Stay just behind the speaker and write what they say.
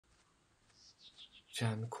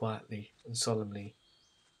Jeanne quietly and solemnly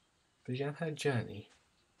began her journey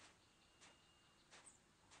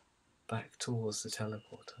back towards the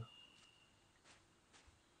teleporter.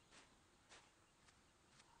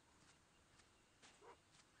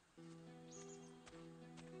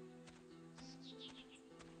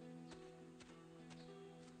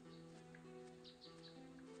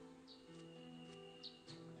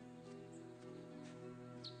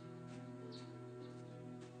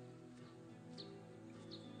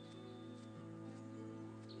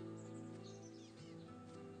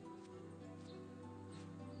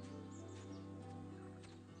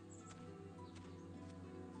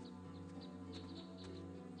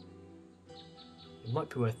 It might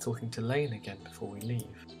be worth talking to Lane again before we leave.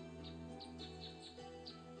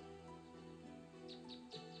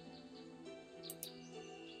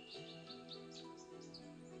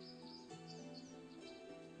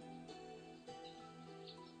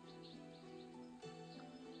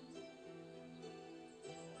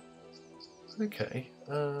 Okay,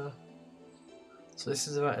 so this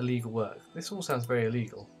is about illegal work. This all sounds very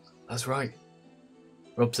illegal. That's right.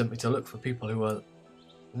 Rob sent me to look for people who are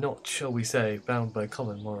not, shall we say, bound by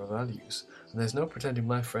common moral values. And there's no pretending,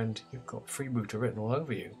 my friend, you've got freebooter written all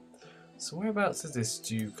over you. So whereabouts is this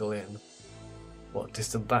ducal inn? What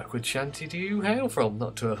distant backward shanty do you hail from?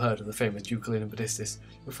 Not to have heard of the famous ducal inn in Badistis.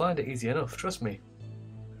 You'll find it easy enough, trust me.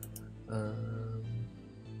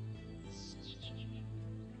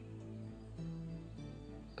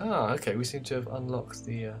 Okay, we seem to have unlocked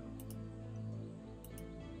the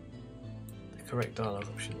correct dialogue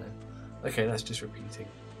option there. Okay, that's just repeating.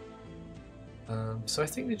 So I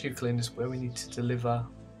think the ducal inn is where we need to deliver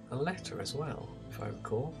a letter as well, if I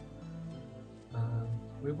recall.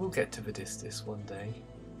 We will get to Vadistis one day,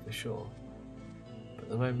 for sure. But at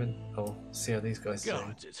the moment, I'll see how these guys do.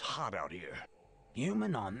 God, it's hot out here.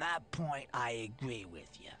 Human, on that point, I agree with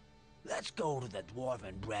you. Let's go to the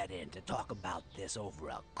Dwarven Bread Inn to talk about this over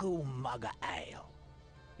a cool mug of ale.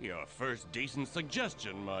 Your first decent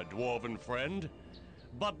suggestion, my dwarven friend.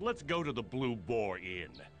 But let's go to the Blue Boar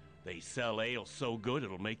Inn. They sell ale so good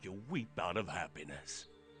it'll make you weep out of happiness.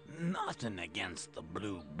 Nothing against the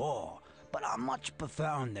Blue Boar, but I'm much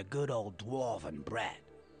preferring the good old Dwarven bread.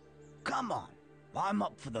 Come on, I'm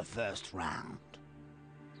up for the first round.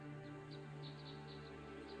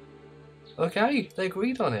 Okay, they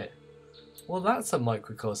agreed on it. Well, that's a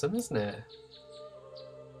microcosm, isn't it?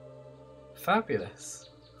 Fabulous.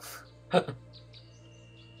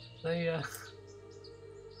 They,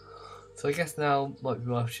 So I guess now might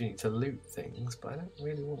be my opportunity to loot things, but I don't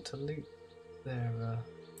really want to loot their,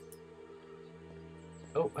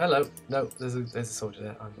 Oh, hello. No, there's a soldier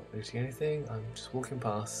there. I'm not looting anything. I'm just walking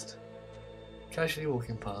past. Casually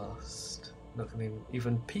walking past. Not going to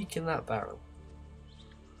even peek in that barrel.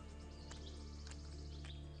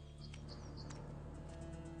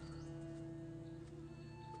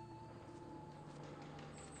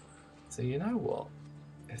 So you know what?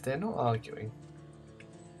 If they're not arguing,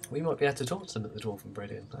 we might be able to talk to them at the Dwarven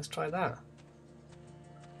Bread Inn. Let's try that.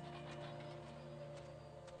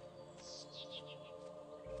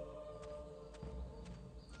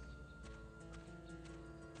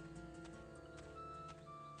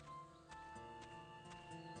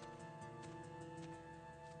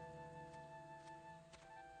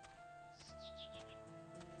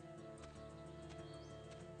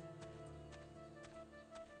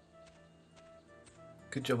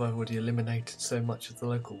 Good job I've already eliminated so much of the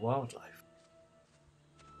local wildlife.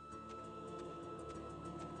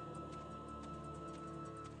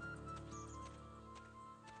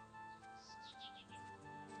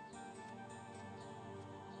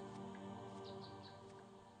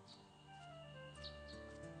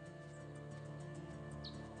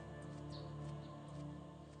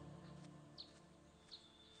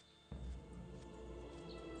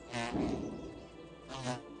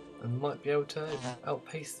 I might be able to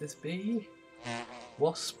outpace this bee.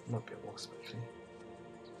 Wasp? Might be a wasp actually.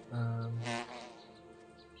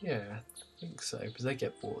 Yeah, I think so, because they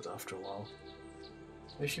get bored after a while.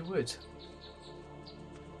 Wish you would.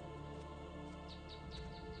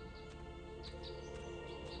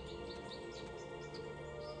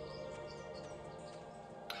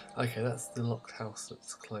 Okay, that's the locked house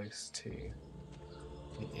that's close to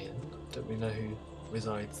the inn. Don't really know who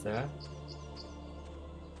resides there.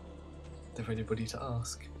 If anybody to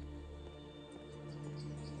ask.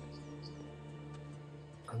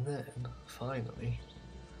 And then, finally,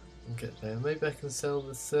 I'll get there. Maybe I can sell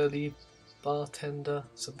the surly bartender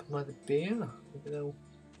something like the beer? Maybe they'll...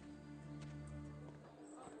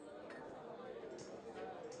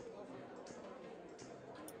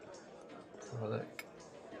 Let's have a look.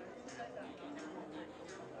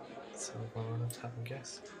 So on a tavern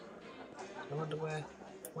guess. I wonder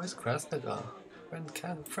where's Krasnodar? Friend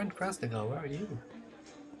Krasnodar, where are you?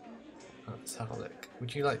 Oh, let's have a look.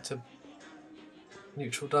 Would you like to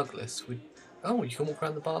neutral Douglas? Oh, you can walk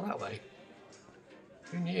around the bar that way.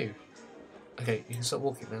 Who knew? Okay, you can stop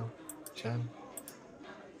walking now, Jeanne.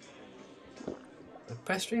 The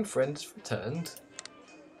pestering friend has returned.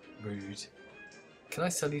 Rude. Can I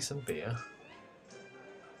sell you some beer?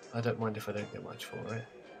 I don't mind if I don't get much for it.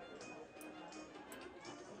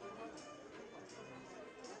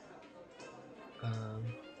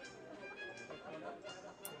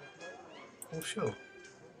 Oh, sure.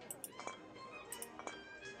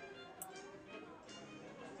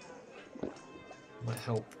 Might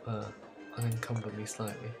help unencumber me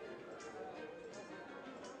slightly.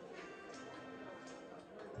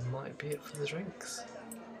 Might be it for the drinks.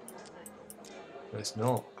 No, it's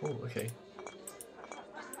not. Oh, okay.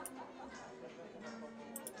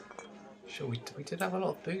 Sure, we did have a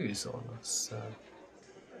lot of booze on us.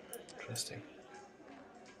 Interesting.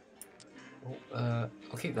 Oh,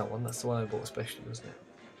 I'll keep that one. That's the one I bought especially, wasn't it?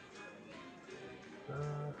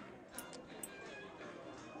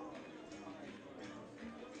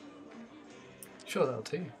 Sure, that'll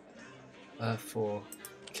do. For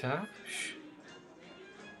cash.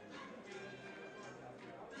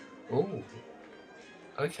 Oh,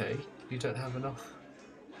 okay. You don't have enough.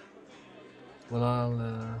 Well,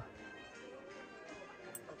 I'll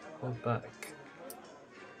hold back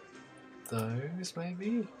those,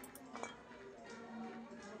 maybe?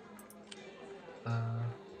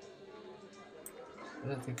 I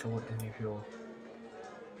don't think I want any of your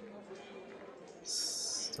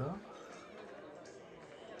stuff.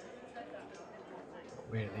 Not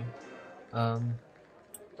really.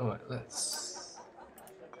 Alright, let's...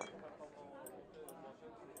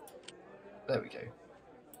 There we go.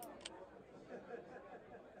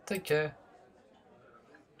 Take care.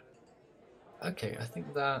 Okay, I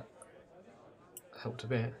think that helped a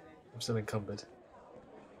bit. I'm still encumbered.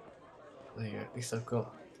 There you go, at least I've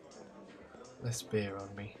got less beer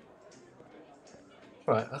on me.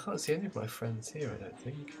 Right, I can't see any of my friends here, I don't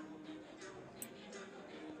think.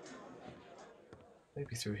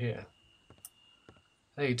 Maybe through here.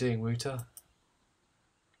 How you doing, Wouter?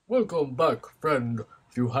 Welcome back, friend.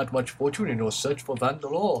 Have you had much fortune in your search for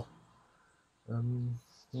Vandalore? No,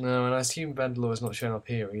 and I assume Vandalore has not shown up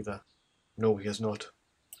here either. No, he has not.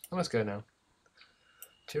 I must go now.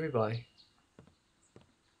 Cheery bye.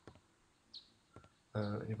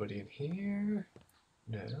 Anybody in here?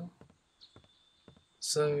 No.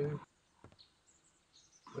 So,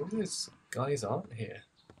 maybe those guys aren't here.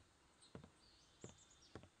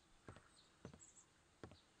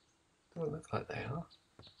 Don't look like they are.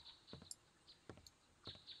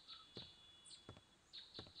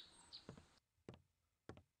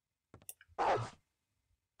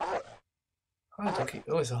 Hi, doggy.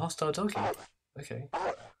 Oh, it's a hostile doggy. Okay.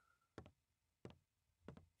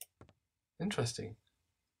 Interesting.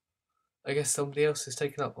 I guess somebody else has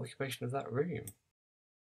taken up occupation of that room.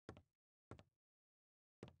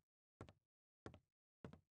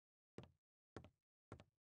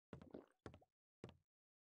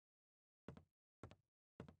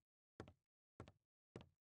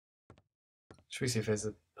 Should we see if there's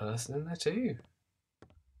a person in there too?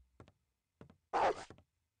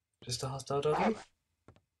 Just a hostile doggy?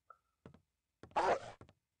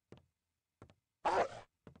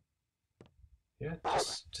 Yeah,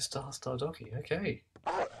 just a hostile doggy. Okay.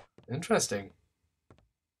 Interesting.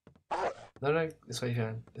 No, this way,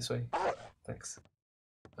 Jeanne. This way. Thanks.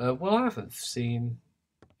 Well, I haven't seen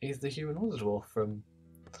either the human or the dwarf from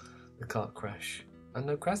the cart crash. And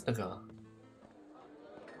no Krasnodar.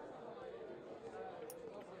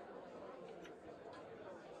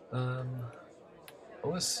 There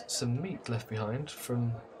was some meat left behind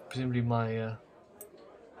from presumably my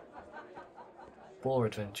boar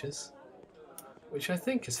adventures, which I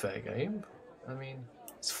think is fair game. I mean,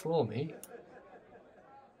 it's floor meat.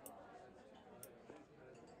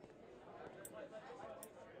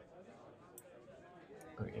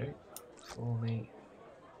 There we go. Floor meat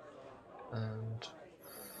and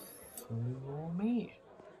floor meat.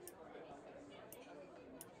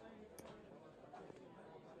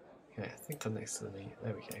 Okay, I think I'm next to the meat.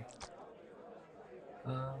 There we go.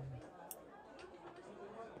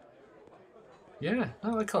 Yeah,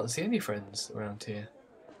 no, I can't see any friends around here.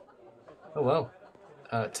 Oh well.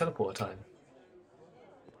 Teleport time.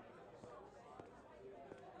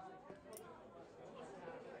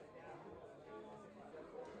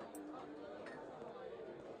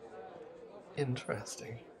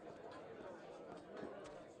 Interesting.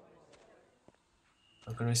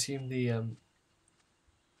 I'm going to assume the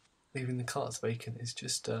leaving the carts vacant is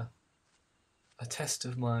just a test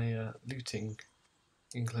of my looting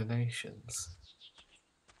inclinations.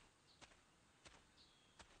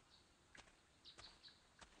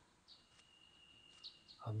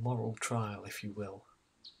 A moral trial, if you will.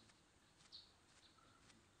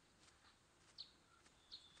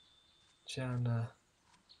 Jeanne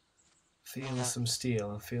feels some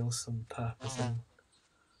steel and feels some purpose and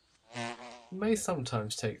may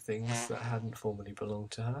sometimes take things that hadn't formerly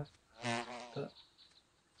belonged to her, but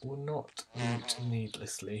will not loot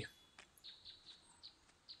needlessly.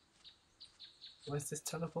 Where's this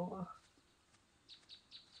teleporter?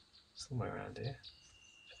 Somewhere around here,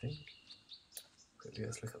 I think. Quickly,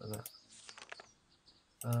 let's look at the map.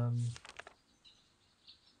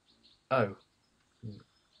 Oh.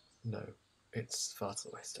 No, it's far to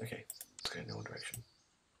the west. Okay, let's go in the wrong direction.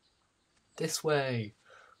 This way!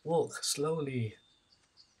 Walk slowly!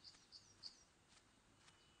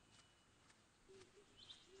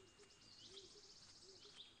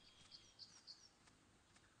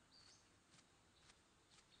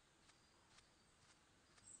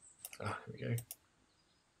 Ah, here we go.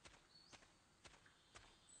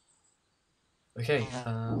 Okay,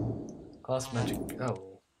 Ask Magic...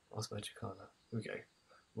 Oh, Ask Magicana. Here we go.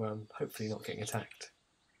 Where I'm hopefully not getting attacked.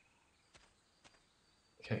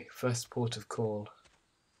 Okay, first port of call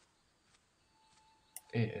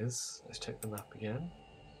is... Let's check the map again.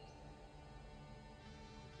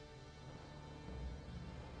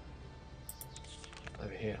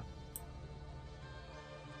 Over here.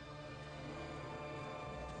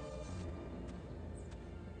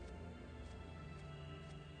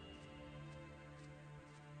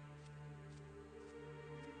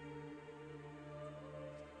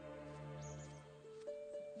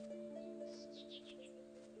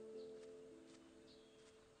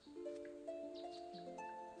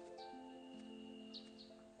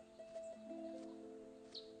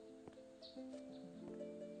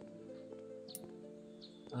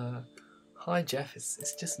 Hi Jeff,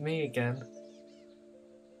 it's just me again.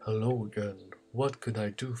 Hello again. What can I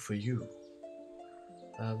do for you?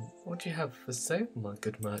 What do you have for sale, my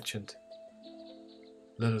good merchant?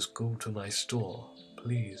 Let us go to my store.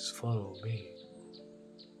 Please follow me.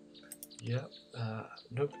 Yep,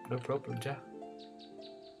 no problem, Jeff.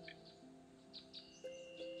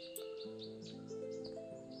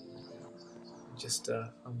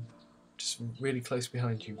 I'm just really close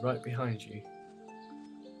behind you, right behind you.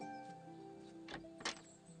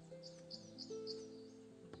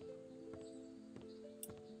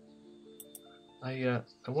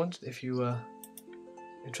 I wondered if you were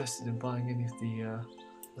interested in buying any of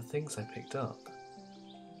the things I picked up.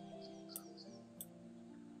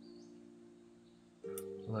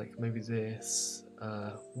 Like maybe this,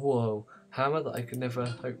 whoa, hammer that I could never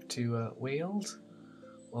hope to wield.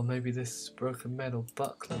 Or maybe this broken metal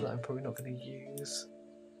buckler that I'm probably not going to use.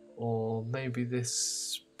 Or maybe this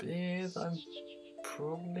spear that I'm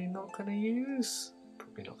probably not going to use.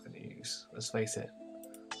 Probably not going to use, let's face it.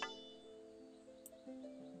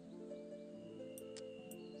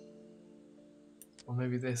 Or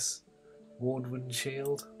maybe this Wardwood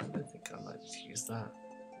shield. I don't think I'd like to use that.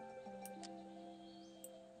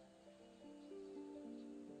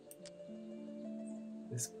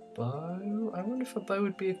 This bow? I wonder if a bow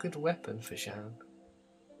would be a good weapon for Jeanne.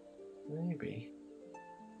 Maybe.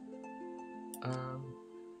 I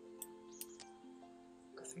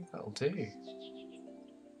think that'll do.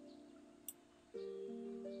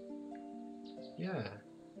 Yeah.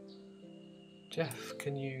 Jeff,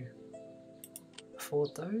 can you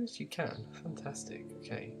afford those? You can. Fantastic.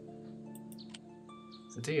 Okay.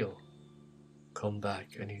 It's a deal. Come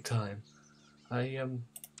back anytime. I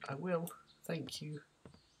will. Thank you.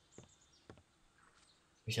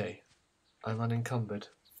 Okay. I'm unencumbered.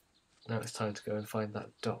 Now it's time to go and find that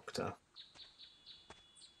doctor.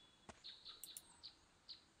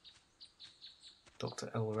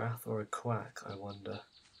 Dr. Elrath or a quack, I wonder.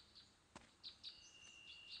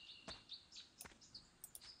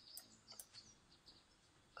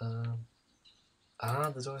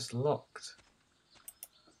 The door's locked.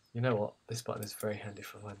 You know what? This button is very handy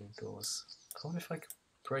for finding doors. I wonder if I could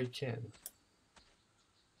break in.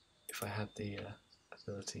 If I had the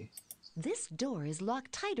ability. This door is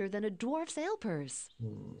locked tighter than a dwarf's ale purse.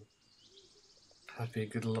 I'd be a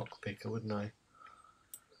good lockpicker, wouldn't I?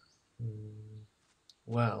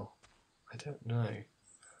 Well, I don't know.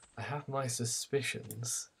 I have my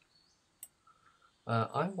suspicions.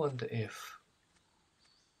 I wonder if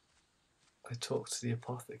I talk to the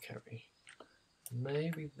apothecary.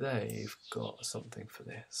 Maybe they've got something for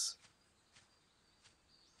this.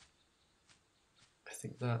 I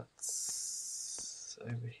think that's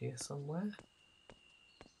over here somewhere.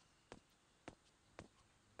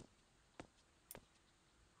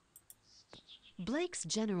 Blake's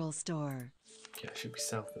General Store. Yeah, it should be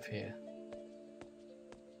south of here.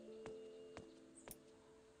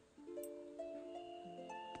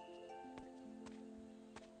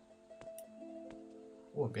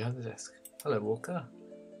 Oh, behind the desk. Hello, Walker.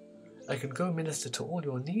 I can go minister to all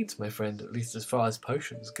your needs, my friend, at least as far as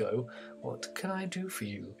potions go. What can I do for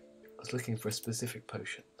you? I was looking for a specific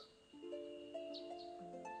potion.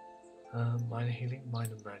 Minor healing,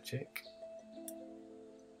 minor magic,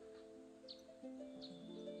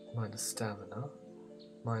 minor stamina,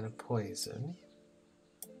 minor poison,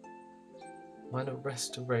 minor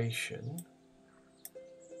restoration,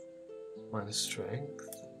 minor strength,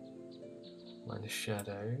 minor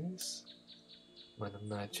shadows, minor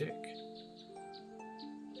magic.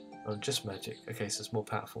 Oh, just magic. Okay, so it's more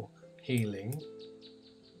powerful. Healing,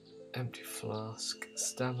 empty flask,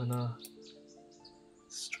 stamina,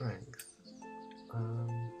 strength.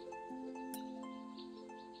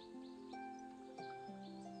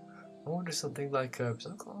 I wonder something like I'm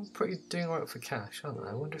pretty doing alright for cash, aren't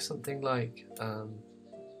I? I wonder something like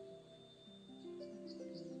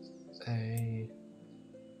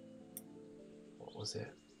what was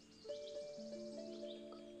it?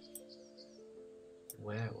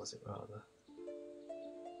 Where was it rather?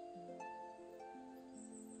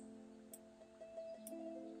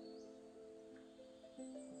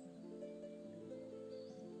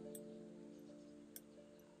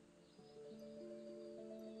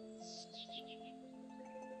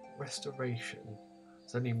 Restoration.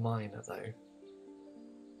 It's only minor though.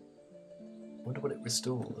 Wonder what it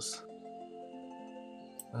restores.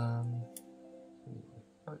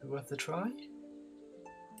 Might be worth a try.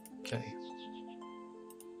 Okay.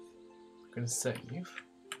 I'm gonna save.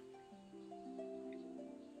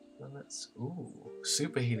 And let's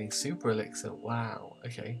super healing, super elixir. Wow.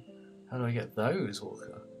 Okay. How do I get those,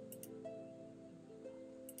 Walker?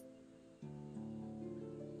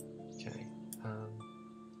 Okay.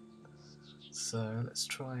 So let's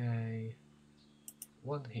try a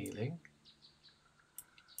one healing.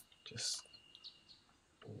 Just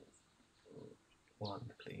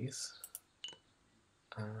one, please.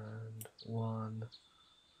 And one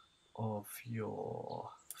of your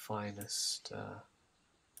finest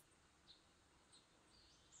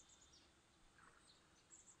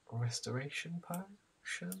restoration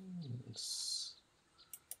potions.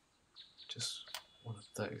 Just one of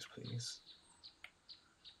those, please.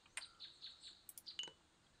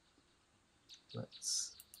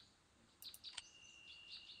 Let's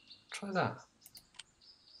try that.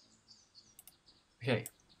 Okay.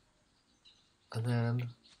 And then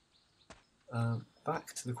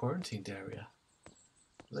back to the quarantined area.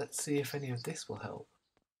 Let's see if any of this will help.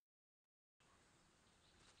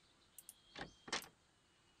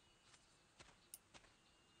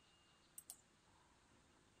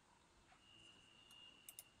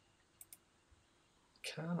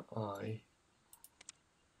 Can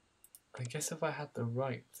I guess if I had the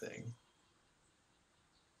right thing.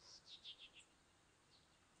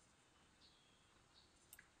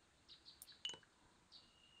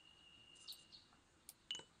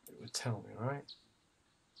 It would tell me, right?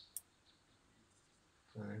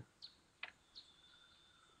 No.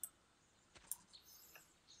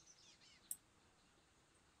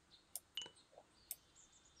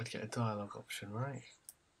 I'd get a dialogue option, right?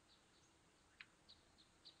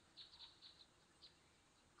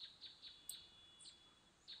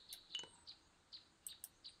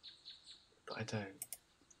 But I don't.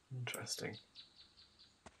 Interesting.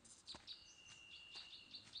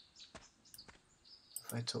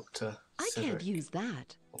 If I talk to I Cedric. can't use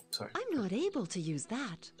that. Oh, sorry. I'm not able to use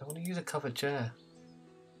that. I want to use a covered chair.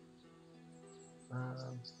 I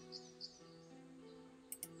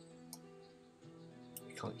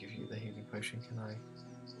can't give you the healing potion, can I?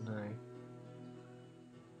 No.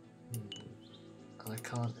 And I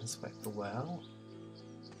can't inspect the well.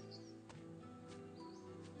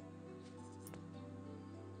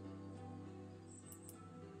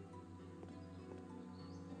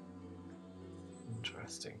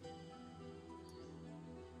 Interesting.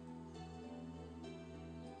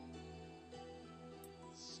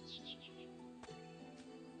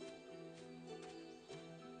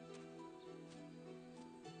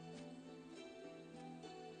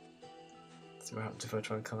 See what happens if I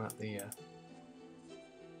try and come out the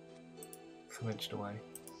conventional way.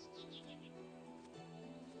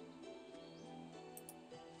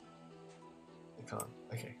 I can't.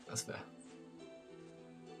 Okay, that's fair.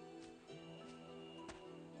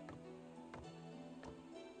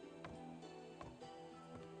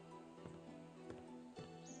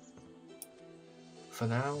 for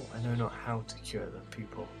now, I know not how to cure the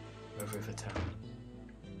people of Rivertown.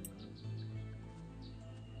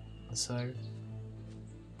 And so,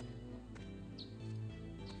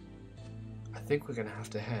 I think we're going to have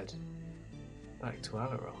to head back to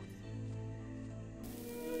Alaroth.